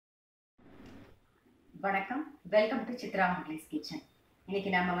வணக்கம், welcome to Chitra மங்கலிஸ் kitchen. இன்னைக்கு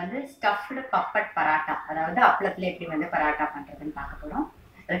நம்ம வந்து ஸ்டஃப்டு பப்பட் பராட்டா, அதாவது அப்பளத்துல எப்படி வந்து பராட்டா பண்றதுன்னு பார்க்க போறோம்.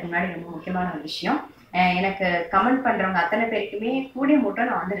 அதுக்கு முன்னாடி ரொம்ப முக்கியமான ஒரு விஷயம், எனக்கு கமெண்ட் பண்றவங்க அத்தனை பேருக்குமே கூடிய மூட்டம்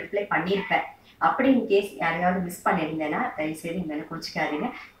நான் வந்து ரிப்ளை பண்ணியிருப்பேன். அப்படி இன்கேஸ் யாரையாவது மிஸ் பண்ணியிருந்தேன்னா தயவுசெய்து இந்த குடிச்சிக்காதீங்க.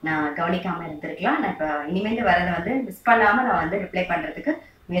 நான் கவனிக்காம இருந்திருக்கலாம். நான் இப்போ இனிமேல் வரதை வந்து மிஸ் பண்ணாம நான் வந்து ரிப்ளை பண்றதுக்கு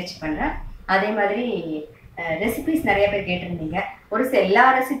முயற்சி பண்றேன். அதே மாதிரி ரெசிபிஸ் நிறைய பேர் கேட்டிருந்தீங்க. ஒரு சில எல்லா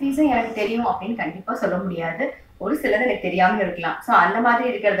ரெசிபிஸும் எனக்கு தெரியும் அப்படின்னு கண்டிப்பா சொல்ல முடியாது. ஒரு சிலது எனக்கு தெரியாம இருக்கலாம். ஸோ அந்த மாதிரி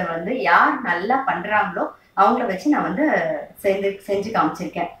இருக்கிறத வந்து யார் நல்லா பண்றாங்களோ அவங்கள வச்சு நான் வந்து செஞ்சு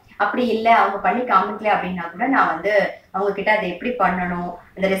காமிச்சிருக்கேன். அப்படி இல்லை அவங்க பண்ணி காமிக்கல அப்படின்னா கூட நான் வந்து அவங்க கிட்ட அதை எப்படி பண்ணணும்,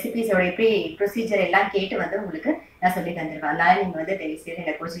 அந்த ரெசிபிஸோட எப்படி ப்ரொசீஜர் எல்லாம் கேட்டு வந்து உங்களுக்கு நான் சொல்லி தந்துருவேன். அதனால நீங்க வந்து தயவு செய்து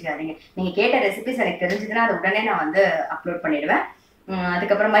எனக்கு குடிச்சிக்காதீங்க. நீங்க கேட்ட ரெசிபிஸ் எனக்கு தெரிஞ்சதுன்னா அது உடனே நான் வந்து அப்லோட் பண்ணிடுவேன்.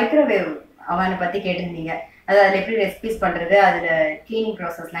 அதுக்கப்புறம் மைக்ரோவேவ் அவனை பத்தி கேட்டிருந்தீங்க. அதில் எப்படி ரெசிபிஸ் பண்றது, அதுல கிளீனிங்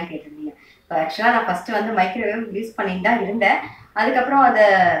ப்ராசஸ்லாம் கேட்டிருந்தீங்க. இப்போ ஆக்சுவலாக நான் ஃபர்ஸ்ட் வந்து மைக்ரோவேவ் யூஸ் பண்ணிட்டு தான் இருந்தேன். அதுக்கப்புறம் அதை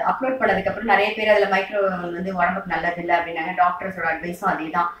அப்லோட் பண்ணதுக்கப்புறம் நிறைய பேர் அதில் மைக்ரோவேவ் வந்து உடம்புக்கு நல்லது இல்லை அப்படின்னாங்க. டாக்டர்ஸோட அட்வைஸும் அதே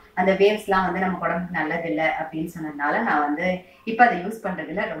தான், அந்த வேவ்ஸ்லாம் வந்து நம்ம உடம்புக்கு நல்லது இல்லை அப்படின்னு சொன்னதுனால நான் வந்து இப்போ அதை யூஸ்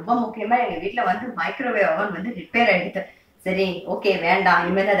பண்றது இல்லை. ரொம்ப முக்கியமா எங்கள் வீட்டில் வந்து மைக்ரோவேவ் அவன் வந்து ரிப்பேர் ஆகிடுது. சரி, ஓகே, வேண்டாம்,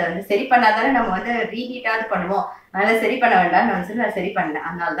 இனிமேல் அதை வந்து சரி பண்ணாதானே நம்ம வந்து ரீஹீட்டாவது பண்ணுவோம், அதனால சரி பண்ண வேண்டாம் நான் வந்து நான் சரி பண்ணல.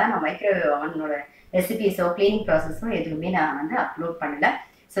 அதனால தான் நான் மைக்ரோவேவ் அவனோட ரெசிபிஸோ கிளீனிங் ப்ராசஸோ எதுவுமே நான் வந்து அப்லோட் பண்ணல.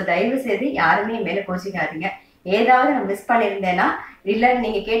 ஸோ தயவு செய்து யாருமே என் மேலே கோச்சிக்காதீங்க. ஏதாவது நான் மிஸ் பண்ணியிருந்தேன்னா, இல்லை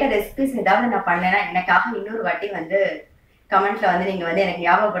நீங்கள் கேட்ட ரெசிபிஸ் ஏதாவது நான் பண்ணேன்னா எனக்காக இன்னொரு வாட்டி வந்து கமெண்ட்ல வந்து நீங்கள் வந்து எனக்கு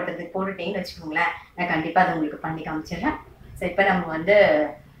ஞாபகப்படுத்துறதுக்கு போட்டுட்டீங்கன்னு வச்சுக்கோங்களேன், நான் கண்டிப்பாக அதை உங்களுக்கு பண்ணி காமிச்சிடுறேன். ஸோ இப்போ நம்ம வந்து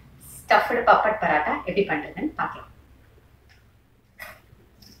ஸ்டஃப்டு பப்பட் பராட்டா எப்படி பண்ணுறதுன்னு பார்க்கலாம்.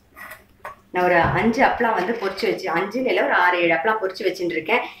 நான் ஒரு 5 அப்பளம் வந்து பொரிச்சு வச்சு, 5 இல்லை ஒரு 6-7 அப்பளம் பொரிச்சு வச்சுட்டு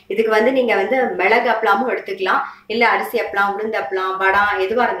இருக்கேன். இதுக்கு வந்து நீங்க வந்து மிளகு அப்பளமும் எடுத்துக்கலாம், இல்ல அரிசி அப்பளம், உளுந்து அப்பளம், வடம்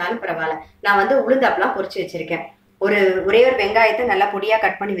எதுவா இருந்தாலும் பரவாயில்ல. நான் வந்து உளுந்து அப்பளம் பொரிச்சு வச்சிருக்கேன். ஒரே ஒரு வெங்காயத்தை நல்லா பொடியா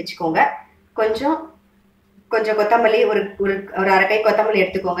கட் பண்ணி வச்சுக்கோங்க. கொஞ்சம் கொத்தமல்லி, ஒரு அரை கை கொத்தமல்லி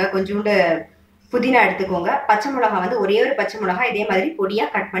எடுத்துக்கோங்க. கொஞ்சோண்டு புதினா எடுத்துக்கோங்க. பச்சை மிளகாய் வந்து ஒரே ஒரு பச்சை மிளகாய் இதே மாதிரி பொடியா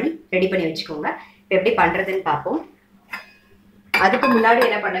கட் பண்ணி ரெடி பண்ணி வச்சுக்கோங்க. இப்போ எப்படி பண்றதுன்னு பார்ப்போம். அதுக்கு முன்னாடி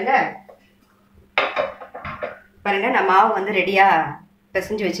என்ன பண்ணுங்க பாருங்க, நான் மாவு வந்து ரெடியா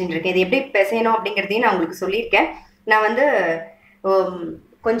பிசைஞ்சு வச்சுட்டு இருக்கேன். இது எப்படி பிசையணும் அப்படிங்கிறதையும் நான் உங்களுக்கு சொல்லியிருக்கேன். நான் வந்து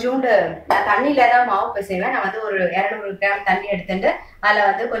கொஞ்சோண்டு நான் தண்ணியில தான் மாவு பிசைவேன். நான் வந்து ஒரு 200 கிராம் தண்ணி எடுத்துட்டு அதில்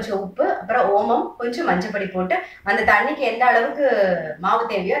வந்து கொஞ்சம் உப்பு, அப்புறம் ஓமம், கொஞ்சம் மஞ்சப்பொடி போட்டு அந்த தண்ணிக்கு எந்த அளவுக்கு மாவு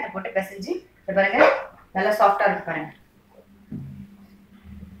தேவையோ அதை போட்டு பிசைஞ்சு பாருங்க, நல்லா சாஃப்டா இருக்கு பாருங்க.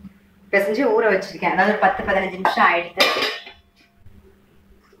 பிசைஞ்சு ஊற வச்சிருக்கேன். அதாவது ஒரு 10-15 நிமிஷம் ஆயிடுது.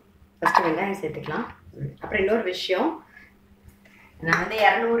 ஃபர்ஸ்ட் வெங்காயம் சேர்த்துக்கலாம். அப்புறம் இன்னொரு விஷயம், நான் வந்து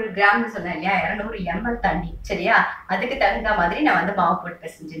 200 கிராம்னு சொன்னேன் இல்லையா, 200 ml தண்ணி, சரியா? அதுக்கு தகுந்த மாதிரி நான் வந்து மாவு போட்டு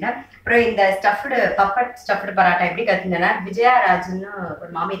செஞ்சேன். அப்புறம் இந்த ஸ்டஃப்டு பராட்டா எப்படி கத்துனேன்னா, விஜயாராஜன்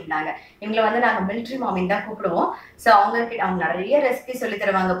ஒரு மாமி இருந்தாங்க. இவங்களை வந்து நாங்கள் மிலிட்ரி மாமின்னு தான் கூப்பிடுவோம். ஸோ அவங்க நிறைய ரெசிபி சொல்லி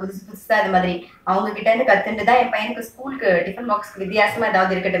தருவாங்க, புதுசா அது மாதிரி. அவங்க கிட்ட இருந்து கத்துட்டு தான் என் பையனுக்கு ஸ்கூலுக்கு டிஃபன் பாக்ஸ்க்கு வித்தியாசமா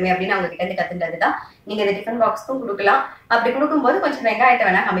ஏதாவது இருக்கட்டுமே அப்படின்னு அவங்க கிட்ட இருந்து கத்துட்டது தான். நீங்க இந்த டிஃபன் பாக்ஸ்க்கும் கொடுக்கலாம். அப்படி கொடுக்கும்போது கொஞ்சம் வெங்காயத்தை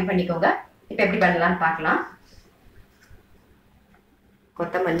வேணா கம்மி பண்ணிக்கோங்க. இப்போ எப்படி பண்ணலாம்னு பார்க்கலாம்.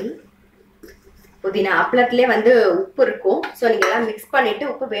 கொத்தமல்லி, புதினா, அப்பளத்திலே வந்து உப்பு இருக்கும். ஸோ நீங்க எல்லாம் மிக்ஸ் பண்ணிட்டு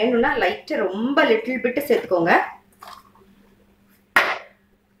உப்பு வேணும்னா லைட்டா ரொம்ப லிட்டில் பிட்டு சேர்த்துக்கோங்க.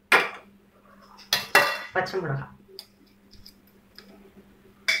 பச்சை மிளகாய்,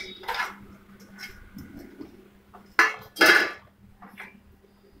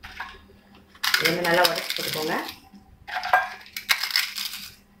 நல்லா உடச்சி போட்டுக்கோங்க.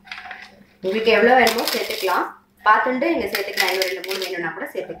 உங்களுக்கு எவ்வளவு வேணுமோ சேர்த்துக்கலாம், பார்த்துட்டு நீங்க சேர்த்துக்கலாம். இன்னும் 2-3 வேணும்னா கூட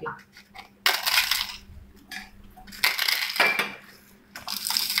சேர்த்துக்கலாம்.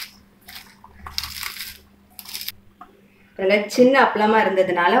 சின்ன அப்பளமா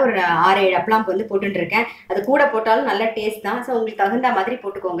இருந்ததுனால ஒரு 6-7 அப்பளம் வந்து போட்டுட்டு இருக்கேன். அது கூட போட்டாலும் நல்ல டேஸ்ட் தான். ஸோ உங்களுக்கு தகுந்த மாதிரி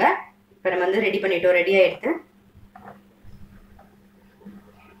போட்டுக்கோங்க. இப்போ நம்ம வந்து ரெடி பண்ணிட்டோம், ரெடி ஆயிடுத்து.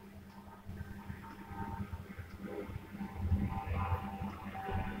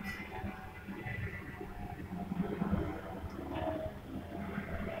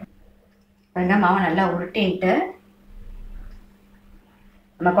 மாவை நல்லா உருட்டின்ட்டு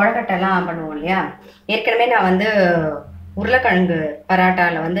நம்ம கொழக்கட்டைலாம் பண்ணுவோம் இல்லையா, ஏற்கனவே நான் வந்து உருளைக்கிழங்கு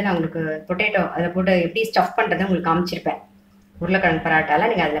பராட்டாவில் வந்து நான் உங்களுக்கு பொட்டேட்டோ அதில் போட்டு எப்படி ஸ்டஃப் பண்ணுறதை உங்களுக்கு காமிச்சிருப்பேன். உருளைக்கிழங்கு பராட்டால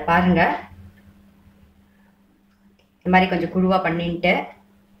நீங்கள் அதில் பாருங்க, இந்த மாதிரி கொஞ்சம் குழுவா பண்ணிட்டு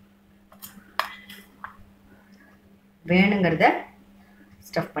வேணுங்கிறத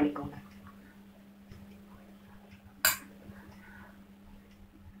ஸ்டஃப் பண்ணிக்கோங்க.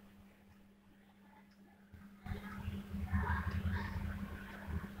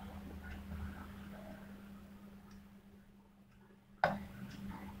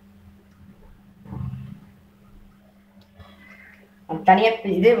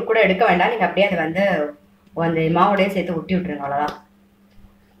 தனியாக இது கூட எடுக்க வேண்டாம், நீங்கள் அப்படியே அதை வந்து அந்த மாவோடய சேர்த்து ஊட்டி விட்டுருங்க. அவ்வளோதான்.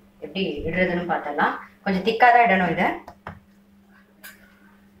 எப்படி இடுறதுன்னு பார்த்தலாம். கொஞ்சம் திக்காக தான் இடணும் இதை.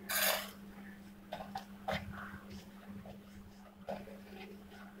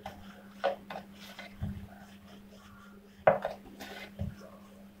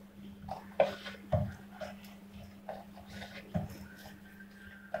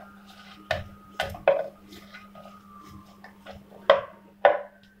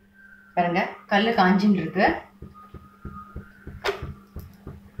 பாருங்க கல்லு காஞ்சின்னு இருக்கு.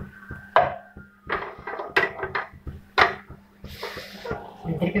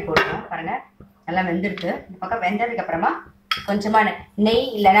 திருப்பி போடணும். பாருங்க நல்லா வெந்துருக்கு. இந்த பக்கம் வெந்ததுக்கு அப்புறமா கொஞ்சமா நெய்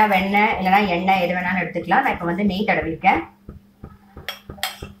இல்லைன்னா வெண்ணெய் இல்லைன்னா எண்ணெய் எது வேணாலும் எடுத்துக்கலாம். நான் இப்போ வந்து நெய் தடவிருக்கேன்.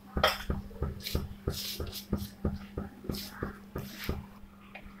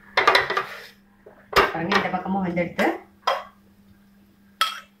 பாருங்க இந்த பக்கமும் வெந்தெடுத்து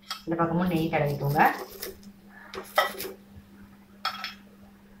இந்த பக்கமும் நெய் தடவிக்கோங்க.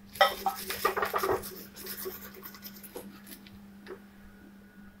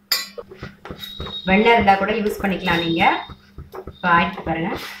 வெண்ணெய் இருந்தா கூட யூஸ் பண்ணிக்கலாம் நீங்க. இப்போ ஆயிடுச்சு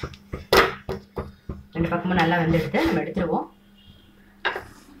பாருங்க. ரெண்டு பக்கமும் நல்லா வெந்தெடுத்து நம்ம எடுத்துருவோம்.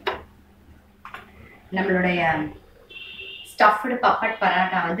 நம்மளுடைய ஸ்டஃப்டு பப்பட்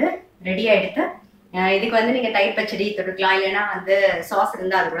பராட்டா வந்து ரெடி ஆயிடுத்து. இதுக்கு வந்து நீங்க தயிர் பச்சடி தொட்டுக்கலாம், இல்லைன்னா வந்து சாஸ்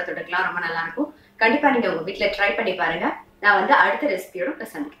இருந்தா அது கூட தொட்டுக்கலாம். ரொம்ப நல்லா இருக்கும். கண்டிப்பா நீங்க உங்க வீட்டுல ட்ரை பண்ணி பாருங்க. நான் வந்து அடுத்த ரெசிபியோட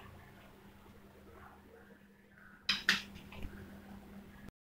சந்திக்கிறேன்.